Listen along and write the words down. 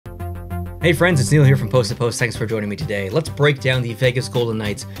Hey friends, it's Neil here from Post to Post. Thanks for joining me today. Let's break down the Vegas Golden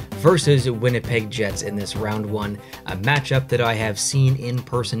Knights versus Winnipeg Jets in this round one, a matchup that I have seen in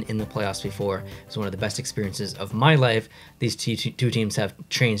person in the playoffs before. It's one of the best experiences of my life. These two teams have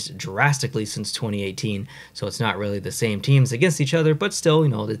changed drastically since 2018, so it's not really the same teams against each other, but still,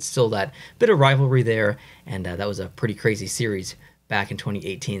 it's still that bit of rivalry there, and that was a pretty crazy series back in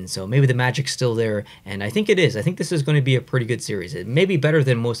 2018, so maybe the magic's still there, and I think it is. I think this is going to be a pretty good series. It may be better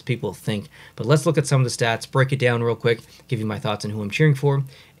than most people think, but let's look at some of the stats, break it down real quick, give you my thoughts on who I'm cheering for,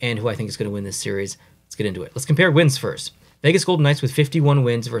 and who I think is going to win this series. Let's get into it. Let's compare wins first. Vegas Golden Knights with 51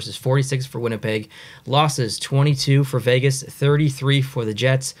 wins versus 46 for Winnipeg. Losses, 22 for Vegas, 33 for the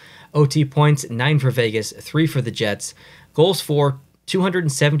Jets. OT points, 9 for Vegas, 3 for the Jets. Goals for,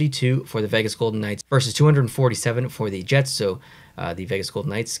 272 for the Vegas Golden Knights versus 247 for the Jets, so the Vegas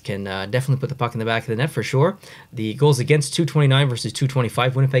Golden Knights can definitely put the puck in the back of the net for sure. The goals against, 229 versus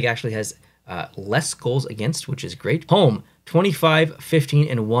 225. Winnipeg actually has less goals against, which is great. Home, 25, 15,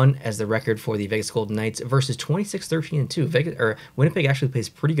 and 1 as the record for the Vegas Golden Knights versus 26, 13, and 2. Winnipeg actually plays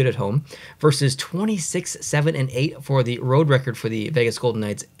pretty good at home versus 26, 7, and 8 for the road record for the Vegas Golden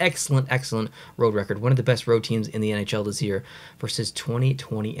Knights. Excellent road record. One of the best road teams in the NHL this year versus 20,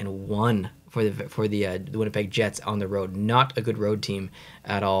 20, and 1 for the Winnipeg Jets on the road. Not a good road team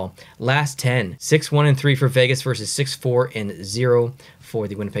at all. Last 10, 6, 1, and 3 for Vegas versus 6, 4, and 0 for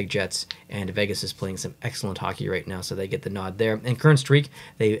the Winnipeg Jets. And Vegas is playing some excellent hockey right now, so they get the nod there. And current streak,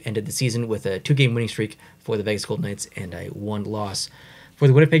 they ended the season with a 2-game winning streak for the Vegas Golden Knights and a 1 loss for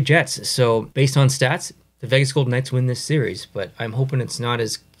the Winnipeg Jets. So based on stats, the Vegas Golden Knights win this series, but I'm hoping it's not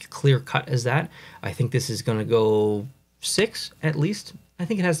as clear-cut as that. I think this is going to go 6 at least. I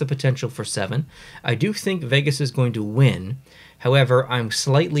think it has the potential for 7. I do think Vegas is going to win. However, I'm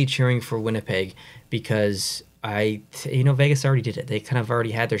slightly cheering for Winnipeg because Vegas already did it. They kind of already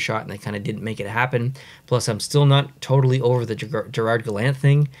had their shot and they kind of didn't make it happen. Plus, I'm still not totally over the Gerard Gallant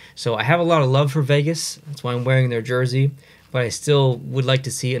thing. So I have a lot of love for Vegas. That's why I'm wearing their jersey. But I still would like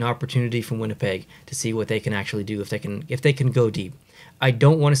to see an opportunity from Winnipeg to see what they can actually do if they can go deep. I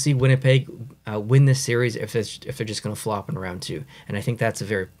don't want to see Winnipeg win this series if they're just going to flop in round 2, and I think that's a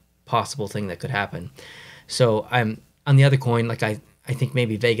very possible thing that could happen. So I'm on the other coin. I think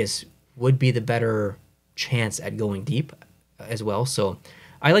maybe Vegas would be the better chance at going deep as well. So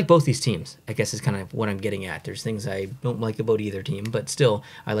I like both these teams, I guess is kind of what I'm getting at. There's things I don't like about either team, but still,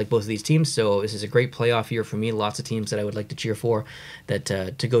 I like both of these teams. So this is a great playoff year for me. Lots of teams that I would like to cheer for that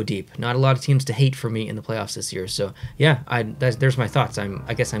to go deep. Not a lot of teams to hate for me in the playoffs this year. So yeah, there's my thoughts.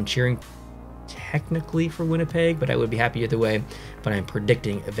 I guess I'm cheering technically for Winnipeg, but I would be happy either way. But I'm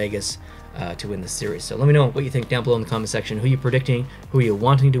predicting Vegas to win this series. So let me know what you think down below in the comment section. Who you predicting? Who are you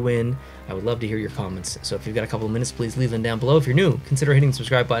wanting to win? I would love to hear your comments. So if you've got a couple of minutes, please leave them down below. If you're new, consider hitting the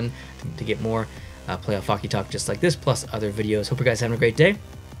subscribe button to get more playoff hockey talk just like this, plus other videos. Hope you guys are having a great day.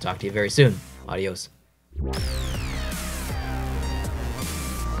 Talk to you very soon. Adios.